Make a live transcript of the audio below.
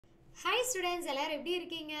Hi students, எல்லாரும் எப்படி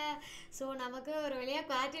இருக்கீங்க? ஸோ நமக்கு ஒரு வழியாக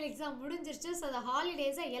குவார்டர்லி எக்ஸாம் முடிஞ்சிருச்சு. ஸோ அந்த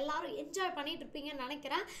ஹாலிடேஸை எல்லாரும் என்ஜாய் பண்ணிட்டு இருப்பீங்கன்னு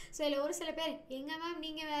நினைக்கிறேன். ஸோ இதில் ஒரு சில பேர் எங்கே மேம்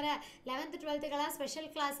நீங்கள் வேறு 11th 12th ஸ்பெஷல்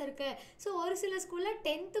கிளாஸ் இருக்குது. ஸோ ஒரு சில ஸ்கூலில்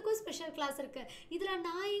 10th ஸ்பெஷல் கிளாஸ் இருக்குது. இதில்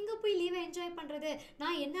நான் எங்கே போய் லீவை என்ஜாய் பண்ணுறது?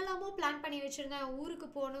 நான் என்னெல்லாமோ பிளான் பண்ணி வச்சுருந்தேன். ஊருக்கு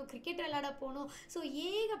போகணும், கிரிக்கெட் விளையாட போகணும். ஸோ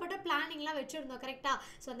ஏகப்பட்ட பிளானிங்லாம் வச்சுருந்தோம் கரெக்டாக.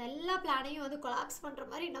 ஸோ அந்த எல்லா பிளானையும் வந்து கொலாப்ஸ் பண்ணுற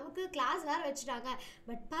மாதிரி நமக்கு கிளாஸ் வேறு வச்சுட்டாங்க.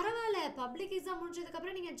 பட் பரவாயில்ல, பப்ளிக் எக்ஸாம்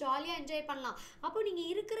முடிஞ்சதுக்கப்புறம் நீங்கள் ஜாலியாக என்ஜாய் பண்ணலாம். அப்போ நீங்கள்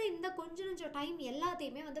இருக்கிற இந்த கொஞ்சம் டைம்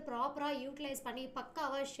எல்லாத்தையுமே வந்து ப்ராப்பராக யூட்டிலைஸ் பண்ணி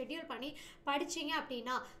பக்காவாக ஷெட்யூல் பண்ணி படிச்சிங்க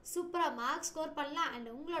அப்படின்னா சூப்பராக மார்க் ஸ்கோர் பண்ணலாம்.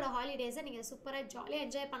 அண்ட் உங்களோட ஹாலிடேஸை நீங்கள் சூப்பராக ஜாலியாக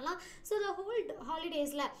என்ஜாய் பண்ணலாம். ஸோ இந்த ஹோல்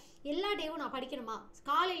ஹாலிடேஸில் எல்லா டேவும் நான் படிக்கணுமா,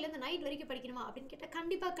 காலையிலேருந்து நைட் வரைக்கும் படிக்கணுமா அப்படின்னு கேட்டால்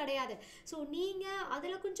கண்டிப்பாக கிடையாது. ஸோ நீங்கள்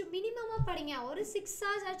அதில் கொஞ்சம் மினிமமாக படிங்க, ஒரு 6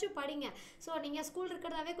 hours ஆச்சும் படிங்க. ஸோ நீங்கள் ஸ்கூல்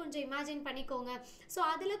இருக்கிறதாவே கொஞ்சம் இமேஜின் பண்ணிக்கோங்க. ஸோ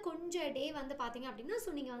அதில் கொஞ்சம் டே வந்து பார்த்தீங்க அப்படின்னா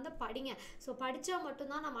ஸோ நீங்கள் வந்து படிங்க. ஸோ படித்தா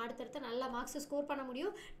மட்டும்தான் நம்ம அடுத்தடுத்து நல்ல மார்க்ஸ் ஸ்கோர் பண்ண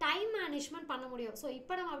முடியும், டைம் மேனேஜ்மெண்ட் பண்ண முடியும். ஸோ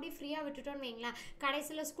இப்போ நம்ம அப்படியே ஃப்ரீயாக விட்டுட்டோன்னு வைங்களேன்,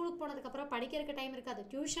 கடைசியில் ஸ்கூலுக்கு போனதுக்கப்புறம் படிக்கிறதுக்கு டைம் இருக்காது,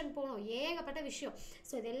 டியூஷன் போகணும், ஏகப்பட்ட விஷயம்.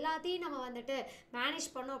 ஸோ இது எல்லாத்தையும் நம்ம வந்துட்டு மேனேஜ்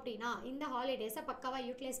பண்ணோம் அப்படின்னா இந்த ஹாலிடேஸை பக்காவாக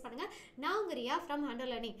யூட்டிலைஸ் பண்ணுங்கள். நான் உங்கள் Riya from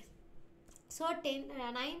Hunter learning. So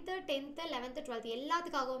 9th 10th 11th 12th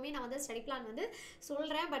எல்லாத்துக்காகவுமே நான் வந்து ஸ்டடி பிளான் வந்து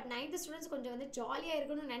சொல்கிறேன். பட் 9th ஸ்டூடெண்ட்ஸ் கொஞ்சம் வந்து ஜாலியாக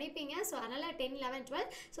இருக்கணும்னு நினைப்பீங்க. ஸோ அதனால் 10 11 12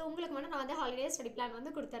 ஸோ உங்களுக்கு மட்டும் நான் வந்து ஹாலிடே ஸ்டடி பிளான்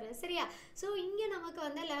வந்து கொடுத்துறேன், சரியா? ஸோ இங்கே நமக்கு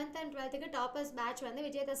வந்து 11th and 12th toppers batch வந்து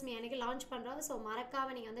விஜயதசமி அன்றைக்கி லான்ச் பண்ணுறோம். ஸோ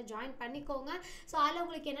மறக்காமல் நீங்கள் வந்து ஜாயின் பண்ணிக்கோங்க. ஸோ அதில்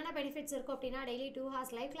உங்களுக்கு என்னென்ன பெனிஃபிட்ஸ் இருக்கும் அப்படின்னா டெய்லி 2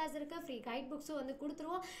 hours லைவ் கிளாஸ் இருக்குது, ஃப்ரீ கைட் புக்ஸும் வந்து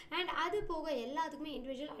கொடுத்துருவோம். அண்ட் அது போக எல்லாத்துக்குமே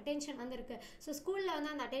இண்டிவிஜுவல் அட்டென்ஷன் வந்து இருக்குது. ஸோ ஸ்கூலில்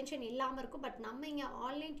வந்து அந்த அட்டென்ஷன் இல்லாமல் இருக்கும். பட் நம்ம இங்கே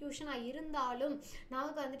ஆன்லைன் டியூஷனாக இருந்தாலும்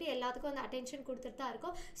நமக்கு வந்துட்டு எல்லாத்துக்கும் வந்து அட்டென்ஷன் கொடுத்துட்டு தான்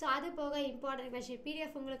இருக்கும். ஸோ அது போக இம்பார்ட்டன்ட் கொஷின்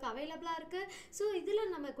பிடிஎஃப் உங்களுக்கு அவைலபிளாக இருக்குது. ஸோ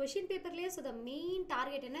இதில் நம்ம question பேப்பர்லேயே so the main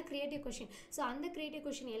target என்ன, கிரியேட்டிவ் கொஷின். ஸோ அந்த கிரியேட்டிவ்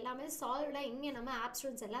கொஷின் எல்லாமே சால்வ்டாக இங்கே நம்ம ஆப்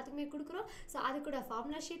ஸ்டூடெண்ட்ஸ் எல்லாத்துக்குமே கொடுக்குறோம். ஸோ அது கூட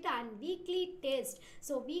formula sheet and weekly test.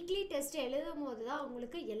 So weekly test எழுதும் போது தான்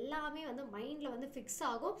உங்களுக்கு எல்லாமே வந்து மைண்டில் வந்து ஃபிக்ஸ்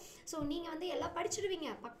ஆகும். ஸோ நீங்கள் வந்து எல்லாம் படிச்சிடுவீங்க,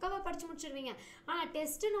 பக்காவாக படித்து முடிச்சிடுவீங்க. ஆனால்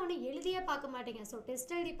டெஸ்ட்டுன்னு ஒன்று எழுதியே பார்க்க மாட்டீங்க. ஸோ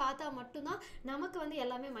டெஸ்ட் எழுதி பார்த்தா மட்டும்தான் நமக்கு வந்து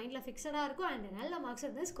எல்லாமே மைண்டில் ஃபிக்ஸடாக இருக்கும் அண்ட் நல்ல மார்க்ஸ்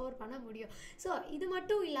வந்து ஸ்கோர் பண்ண முடியும். ஸோ இது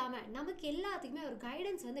மட்டும் இல்லாமல் நமக்கு எல்லாத்துக்குமே ஒரு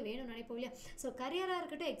கைடன்ஸ் வந்து வேணும்னு நினைப்போம் இல்லையா? ஸோ கரியராக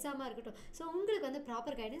இருக்கட்டும், எக்ஸாமாக இருக்கட்டும், ஸோ உங்களுக்கு வந்து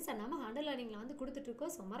ப்ராப்பர் கைடன்ஸ் நம்ம ஹண்டர் லேர்னிங்கில் வந்து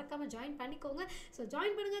கொடுத்துட்ருக்கோம். ஸோ மறக்காமல் ஜாயின் பண்ணிக்கோங்க. ஸோ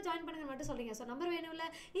ஜாயின் பண்ணுங்க மட்டும் சொல்லுங்கள். ஸோ நம்பர் வேணும்ல,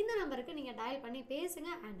 இந்த நம்பருக்கு நீங்கள் டயல் பண்ணி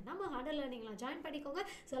பேசுங்க அண்ட் நம்ம ஹண்டர் லேர்னிங்கில் ஜாயின் பண்ணிக்கோங்க.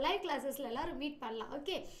 ஸோ லைவ் கிளாஸஸில் எல்லோரும் மீட் பண்ணலாம்,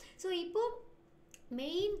 ஓகே? ஸோ இப்போது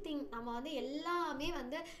மெயின் திங் நம்ம வந்து எல்லாமே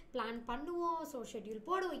வந்து பிளான் பண்ணுவோம், ஸோ ஷெட்யூல்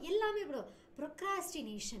போடுவோம், எல்லாமே போடுவோம்.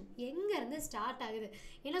 ப்ரொக்ராஸ்டினேஷன் எங்கேருந்து ஸ்டார்ட் ஆகுது?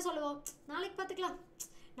 என்ன சொல்லுவோம், நாளைக்கு பார்த்துக்கலாம்,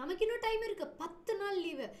 நமக்கு இன்னும் டைம் இருக்குது, 10 நாள்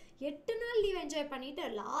லீவு, 8 நாள் லீவ் என்ஜாய் பண்ணிவிட்டு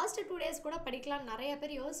லாஸ்ட் 2 days கூட படிக்கலாம் நிறைய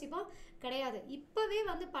பேர் யோசிப்போம். கிடையாது, இப்போவே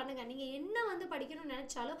வந்து பண்ணுங்கள். நீங்கள் என்ன வந்து படிக்கணும்னு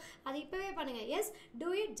நினச்சாலும் அது இப்போவே பண்ணுங்கள். S, do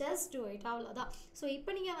it, just do it, அவ்வளோதான். ஸோ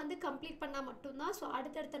இப்போ நீங்கள் வந்து கம்ப்ளீட் பண்ணால் மட்டும்தான் ஸோ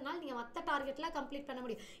அடுத்தடுத்த நாள் நீங்கள் மற்ற டார்கெட்லாம் கம்ப்ளீட் பண்ண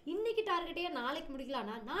முடியும். இன்றைக்கி டார்கெட்டையே நாளைக்கு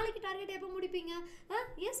முடிக்கலாம்னா நாளைக்கு டார்கெட் எப்போ முடிப்பீங்க?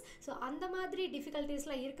 எஸ், ஸோ அந்த மாதிரி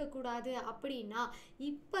டிஃபிகல்ட்டிஸ்லாம் இருக்கக்கூடாது அப்படின்னா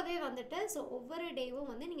இப்போவே வந்துட்டு ஸோ ஒவ்வொரு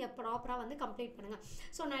டேவும் வந்து நீங்கள் ப்ராப்பராக வந்து கம்ப்ளீட் பண்ணுங்கள்.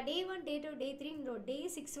 ஸோ நான் டே 1 டே 2 டே 3 டே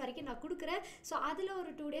 6 வரைக்கும் நான் கொடுக்குறேன். ஸோ அதில் ஒரு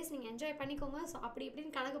 2 days நீங்கள் என்ஜாய் பண்ணிக்கோங்க. ஸோ அப்படி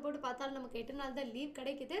இப்படின்னு கணக்கு போட்டு பார்த்தாலும் நமக்கு 8 நாள் தான் லீவ்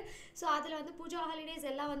கிடைக்குது. ஸோ அதில் வந்து பூஜா ஹாலிடேஸ்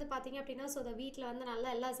எல்லாம் வந்து பார்த்தீங்க அப்படின்னா ஸோ அந்த வீட்டில் வந்து நல்லா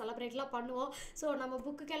எல்லாம் செலிப்ரேட்லாம் பண்ணுவோம். ஸோ நம்ம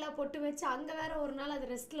புக்குக்கெல்லாம் பொட்டு வச்சு அங்கே வேறு ஒரு நாள்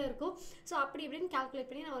அது ரெஸ்ட்டில் இருக்கும். ஸோ அப்படி இப்படின்னு கால்குலேட்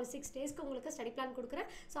பண்ணி நான் ஒரு 6 daysக்கு உங்களுக்கு ஸ்டடி பிளான் கொடுக்குறேன்.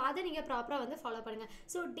 ஸோ அதை நீங்கள் ப்ராப்பராக வந்து ஃபாலோ பண்ணுங்கள்.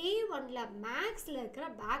 ஸோ டே 1ல் மேக்ஸில் இருக்கிற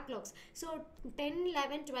பேக்லாக்ஸ், ஸோ 10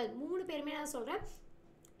 11 12 3 பேருமே நான் சொல்கிறேன்,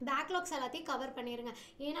 பேக்லாக்ஸ் எல்லாத்தையும் கவர் பண்ணிடுங்க.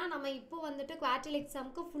 ஏன்னா நம்ம இப்போ வந்துட்டு குவார்டர்லி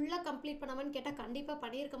எக்ஸாமுக்கு ஃபுல்லாக கம்ப்ளீட் பண்ணாமன்னு கேட்டால் கண்டிப்பாக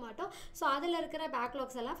பண்ணியிருக்க மாட்டோம். ஸோ அதில் இருக்கிற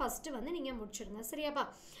பேக்லாக்ஸ் எல்லாம் ஃபஸ்ட்டு வந்து நீங்கள் முடிச்சிடுங்க, சரியாப்பா?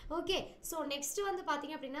 ஓகே, ஸோ நெக்ஸ்ட்டு வந்து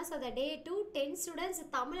பார்த்தீங்க அப்படின்னா ஸோ அந்த டே 2 10 ஸ்டூடெண்ட்ஸ்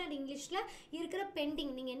தமிழ் அண்ட் இங்கிலீஷில் இருக்கிற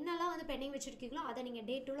பெண்டிங், நீங்கள் என்னெல்லாம் வந்து பெண்டிங் வச்சுருக்கீங்களோ அதை நீங்கள்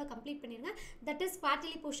டே 2ல் கம்ப்ளீட் பண்ணிடுங்க. That is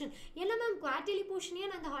quarterly portion. என்ன மேம் குவார்டர்லி போர்ஷனே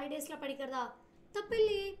நான் அந்த ஹாலிடேஸில் படிக்கிறதா? தப்பு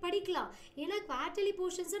இல்லையே, படிக்கலாம். ஏன்னா குவார்டர்லி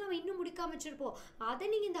போர்ஷன்ஸை நம்ம இன்னும் முடிக்காம வச்சுருப்போம். அதை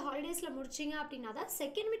நீங்கள் இந்த ஹாலிடேஸில் முடிச்சிங்க அப்படின்னா தான்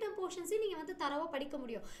செகண்ட் மிட்டம் போர்ஷன்ஸையும் நீங்கள் வந்து தரவாக படிக்க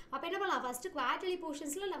முடியும். அப்போ என்ன பண்ணலாம், ஃபஸ்ட்டு குவார்டர்லி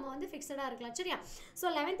போர்ஷன்ஸில் நம்ம வந்து ஃபிக்ஸடாக இருக்கலாம், சரியா? ஸோ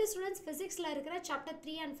 11th ஸ்டூடெண்ட்ஸ் ஃபிசிக்ஸில் இருக்கிற சாப்டர்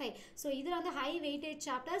 3 and 5, ஸோ இதில் வந்து ஹை வெயிட்டேஜ்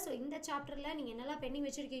சாப்டர். ஸோ இந்த சாப்டரில் நீங்கள் என்னெல்லாம் பெண்டிங்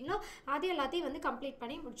வச்சுருக்கீங்களோ அது எல்லாத்தையும் வந்து கம்ப்ளீட்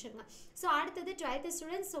பண்ணி முடிச்சிருங்க. ஸோ அடுத்தது 12th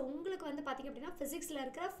ஸ்டூடெண்ட்ஸ், ஸோ உங்களுக்கு வந்து பார்த்திங்க அப்படின்னா ஃபிசிக்ஸில்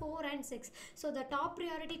இருக்கிற 4 and 6, so the top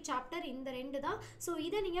priority chapter இந்த 2 தான். ஸோ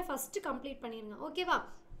இதை நீங்கள் ஃபஸ்ட்டு கம்ப்ளீட் பண்ணிடுங்க, ஓகேவா?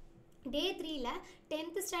 டே 3ல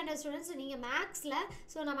 10th ஸ்டாண்டர்ட் ஸ்டூடெண்ட்ஸ் நீங்கள் மேக்ஸில்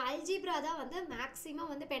ஸோ நம்ம அல்ஜிப்ரா தான் வந்து மேக்ஸிமம்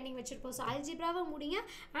வந்து பெண்டிங் வச்சுருப்போம். ஸோ அல்ஜிப்ராவை முடிங்க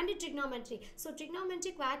and trigonometry. So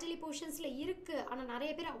trigonometry quarterly போர்ஷன்ஸில் இருக்குது, ஆனால்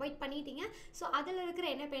நிறைய பேர் அவாய்ட் பண்ணிட்டீங்க. ஸோ அதில் இருக்கிற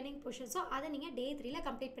என்ன பெண்டிங் போர்ஷன்ஸோ அதை நீங்கள் டே 3ல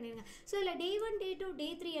கம்ப்ளீட் பண்ணிடுங்க. ஸோ இதில் டே 1 டே 2 டே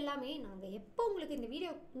 3 எல்லாமே நாங்கள் எப்போ உங்களுக்கு இந்த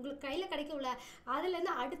வீடியோ உங்களுக்கு கையில் கிடைக்கல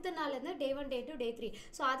அதுலேருந்து அடுத்த நாள்லேருந்து டே 1 டே 2 டே 3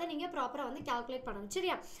 ஸோ அதை நீங்கள் ப்ராப்பராக வந்து கால்குலேட் பண்ணணும்.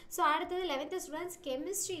 சரியா? ஸோ அடுத்தது 11th students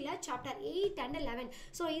கெமிஸ்ட்ரியில் chapter 8 and 11.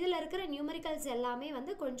 So இதில் இருக்கிற நியூமரிக்கல்ஸ் எல்லாமே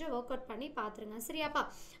வந்து கொஞ்சம் ஒர்க் அவுட் பண்ணி பார்த்துருங்க. சரியாப்பா?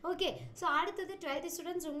 ஓகே. ஸோ அடுத்தது 12th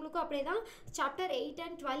ஸ்டூடெண்ட்ஸ் உங்களுக்கும் அப்படியே தான் சாப்டர் 8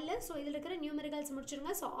 and 12. ஸோ இதில் இருக்கிற நியூமரிக்கல்ஸ்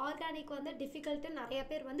முடிச்சிருங்க. ஸோ ஆர்கானிக் வந்து டிஃபிகல்ட்டு நிறைய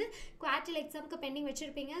பேர் வந்து குவார்ட்டர்லி எக்ஸாமுக்கு பெண்டிங்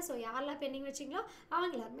வச்சுருப்பீங்க. ஸோ யாரெல்லாம் பெண்டிங் வச்சிங்களோ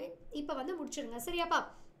அவங்க எல்லாருமே இப்போ வந்து முடிச்சிருங்க. சரியாப்பா?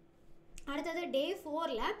 அடுத்தது டே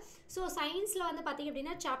 4ல் ஸோ சயின்ஸில் வந்து பார்த்திங்க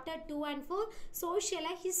அப்படின்னா சாப்டர் 2 and 4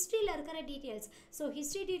 சோஷியலில் ஹிஸ்ட்ரியில் இருக்கிற டீட்டெயில்ஸ். ஸோ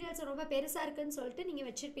ஹிஸ்ட்ரி டீட்டெயில்ஸ் ரொம்ப பெருசாக இருக்குதுன்னு சொல்லிட்டு நீங்கள்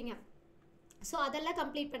வச்சுருப்பீங்க. ஸோ அதெல்லாம்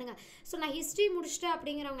கம்ப்ளீட் பண்ணுங்கள். ஸோ நான் ஹிஸ்ட்ரி முடிச்சிட்டேன்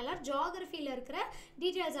அப்படிங்கிறவங்க எல்லாம் ஜியாகிரஃபியில் இருக்கிற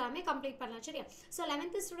டீட்டெயில்ஸ் எல்லாமே கம்ப்ளீட் பண்ணலாம். சரியா? ஸோ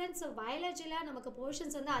 11th ஸ்டூடெண்ட்ஸ் பயாலஜியில் நமக்கு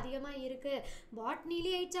போர்ஷன்ஸ் வந்து அதிகமாக இருக்குது.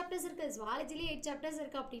 பாட்னிலேயே 8 சாப்டர்ஸ் இருக்குது, ஜுவாலஜிலேயே 8 சாப்டர்ஸ்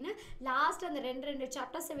இருக்குது அப்படின்னு லாஸ்ட் அந்த ரெண்டு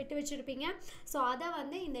சாப்டர்ஸை விட்டு வச்சுருப்பீங்க. ஸோ அதை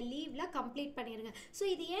வந்து இந்த லீவில் கம்ப்ளீட் பண்ணிடுங்க. ஸோ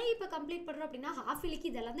இது ஏன் இப்போ கம்ப்ளீட் பண்ணுறோம் அப்படின்னா ஹாஃப் இயர்லிக்கு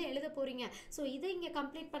இதெல்லாம் தான் எழுத போகிறீங்க. ஸோ இதை இங்கே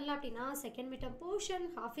கம்ப்ளீட் பண்ணலாம் அப்படின்னா second midterm portion,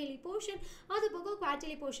 half yearly portion, அது போக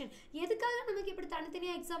குவார்ட்டர்லி போர்ஷன். எதுக்காக நமக்கு இப்படி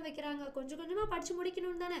தனித்தனியாக எக்ஸாம் வைக்கிறாங்க? கொஞ்சம் படிச்சு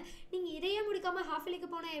முடிக்கணும் தானே. நீங்கள் இதையே முடிக்காமல் ஹாஃப் இயர்லிக்கு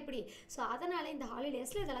போனால் எப்படி? ஸோ அதனால் இந்த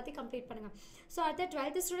ஹாலிடேஸில் இது எல்லாத்தையும் கம்ப்ளீட் பண்ணுங்கள். ஸோ அடுத்த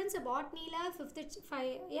 12th students பாட்னியில்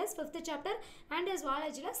 5th chapter and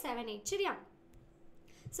ஜுவாலஜியில் 7, 8. சரியா?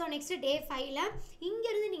 ஸோ நெக்ஸ்ட்டு டே 5ல்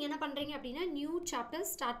இங்கேருந்து நீங்கள் என்ன பண்ணுறீங்க அப்படின்னா நியூ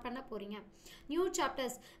சாப்டர்ஸ் ஸ்டார்ட் பண்ண போகிறீங்க. நியூ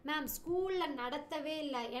சாப்டர்ஸ் மேம் ஸ்கூலில் நடத்தவே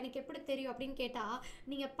இல்லை எனக்கு எப்படி தெரியும் அப்படின்னு கேட்டால்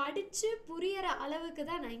நீங்கள் படித்து புரியிற அளவுக்கு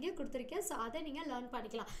தான் நான் இங்கே கொடுத்துருக்கேன். ஸோ அதை நீங்கள் லேர்ன்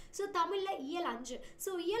பண்ணிக்கலாம். ஸோ தமிழில் இயல் 5.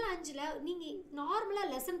 ஸோ இயல் 5ல் நீங்கள் நார்மலாக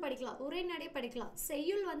லெசன் படிக்கலாம், ஒரே நடை படிக்கலாம்.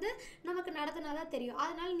 செய்யுள் வந்து நமக்கு நடத்தினா தான் தெரியும்,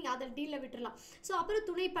 அதனால் நீங்கள் அதை டீலில் விட்டுடலாம். ஸோ அப்புறம்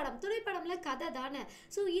துணைப்படமில் கதை தானே.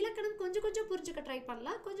 ஸோ இலக்கணம் கொஞ்சம் கொஞ்சம் புரிஞ்சுக்க ட்ரை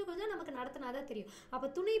பண்ணலாம், கொஞ்சம் கொஞ்சம் நமக்கு நடத்தினா தான் தெரியும். அப்போ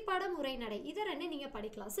துணைப்பாடம் உரைநடை இதை ரெண்டு நீங்கள்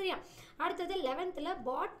படிக்கலாம். சரியா? அடுத்தது 11th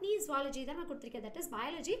பாட்னி ஜுவாலஜி தான் நான் கொடுத்துருக்கேன், that is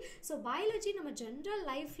biology. So biology நம்ம ஜென்ரல்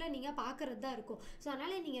லைஃப்பில் நீங்கள் பார்க்குறது தான் இருக்கும். ஸோ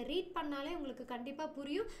அதனால் நீங்கள் ரீட் பண்ணாலே உங்களுக்கு கண்டிப்பாக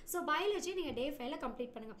புரியும். ஸோ பயாலஜி நீங்கள் டே 5ல்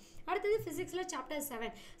கம்ப்ளீட் பண்ணுங்கள். அடுத்தது ஃபிசிக்ஸில் சாப்டர்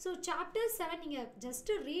 7. ஸோ சாப்டர் 7 நீங்கள்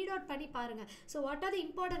ஜஸ்ட்டு ரீட் அவுட் பண்ணி பாருங்கள். So what are the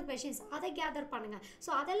important questions அதை கேதர் பண்ணுங்கள்.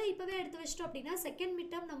 ஸோ அதெல்லாம் இப்போவே எடுத்து வச்சிட்டோம் அப்படின்னா செகண்ட்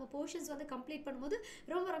மிட் டர்ம் நம்ம போர்ஷன்ஸ் வந்து கம்ப்ளீட் பண்ணும்போது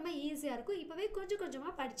ரொம்ப ரொம்ப ஈஸியாக இருக்கும். இப்போவே கொஞ்சம்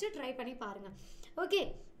கொஞ்சமாக படித்து ட்ரை பண்ணி பாருங்கள். ஓகே.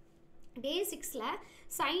 டே 6ல்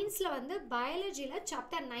சயின்ஸில் வந்து பயாலஜியில்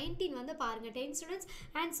சாப்டர் 19 வந்து பாருங்கள் 10 ஸ்டூடெண்ட்ஸ்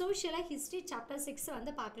அண்ட் சோஷியலாக ஹிஸ்ட்ரி சாப்டர் 6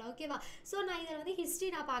 வந்து பார்க்கலாம். ஓகேவா? ஸோ நான் இதில் வந்து ஹிஸ்ட்ரி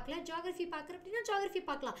நான் பார்க்கல, ஜியாகிரஃபி பார்க்குறேன் அப்படின்னா ஜியாகிரஃபி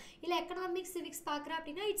பார்க்கலாம், இல்லை எக்கனாமிக்ஸ் சிவிக்ஸ் பார்க்குறேன்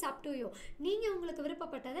அப்படின்னா இட்ஸ் அப் டு யூ. நீங்கள் உங்களுக்கு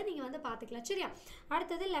விருப்பப்பட்டதை நீங்கள் வந்து பார்த்துக்கலாம். சரியா?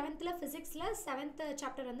 அடுத்தது 11th ஃபிசிக்ஸில் 7th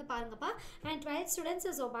சாப்டர் வந்து பாருங்கப்பா. And 12th students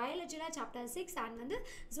so பயாலஜியில் chapter 6 and வந்து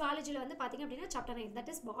ஜுவாலஜியில் வந்து பார்த்திங்க அப்படின்னா chapter 9,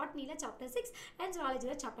 that is பாட்னியில் chapter 6 and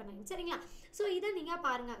ஜுவாலஜியில் chapter 9. சரிங்களா? ஸோ இதை நீங்கள்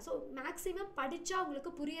பாருங்கள். ஸோ மேக்ஸிமம் படித்தா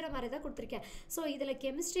உங்களுக்கு புரிகிற மாதிரி தான் கொடுத்துருக்கேன். ஸோ இதில்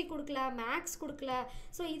கெமிஸ்ட்ரி கொடுக்கல, மேக்ஸ் கொடுக்கல.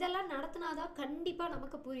 ஸோ இதெல்லாம் நடத்தினா தான் கண்டிப்பாக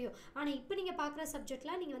நமக்கு புரியும். ஆனால் இப்போ நீங்கள் பார்க்குற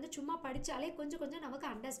சப்ஜெக்ட்லாம் நீங்கள் வந்து சும்மா படித்தாலே கொஞ்சம் கொஞ்சம் நமக்கு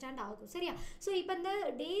அண்டர்ஸ்டாண்ட் ஆகும். சரியா? ஸோ இப்போ இந்த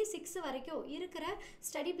டே 6 வரைக்கும் இருக்கிற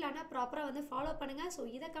ஸ்டடி பிளானை ப்ராப்பராக வந்து ஃபாலோ பண்ணுங்கள். ஸோ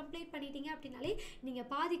இதை கம்ப்ளீட் பண்ணிட்டீங்க அப்படின்னாலே நீங்கள்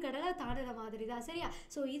பாதி கடலை தாண்டுற மாதிரி தான். சரியா?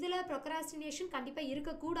 ஸோ இதில் ப்ரொக்ராஸ்டினேஷன் கண்டிப்பாக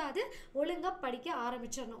இருக்கக்கூடாது, ஒழுங்காக படிக்க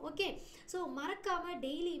ஆரம்பிச்சிடணும். ஓகே. ஸோ மறக்காமல்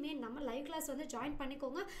டெய்லியுமே நம்ம லைவ் கிளாஸ் வந்து ஜாயின்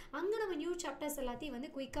பண்ணிக்கோங்க. அங்கே நம்ம நியூ சாப்டர்ஸ் எல்லாத்தையும் வந்து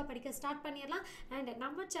குயிக்காக படிக்க ஸ்டார்ட் பண்ணிடலாம். அண்ட்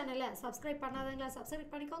நம்ம சேனலை சப்ஸ்கிரைப் பண்ணாதவங்களா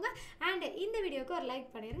சப்ஸ்கிரைப் பண்ணிக்கோங்க. அண்ட் இந்த வீடியோக்கு ஒரு லைக்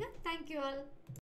பண்ணிடுங்க. Thank you all.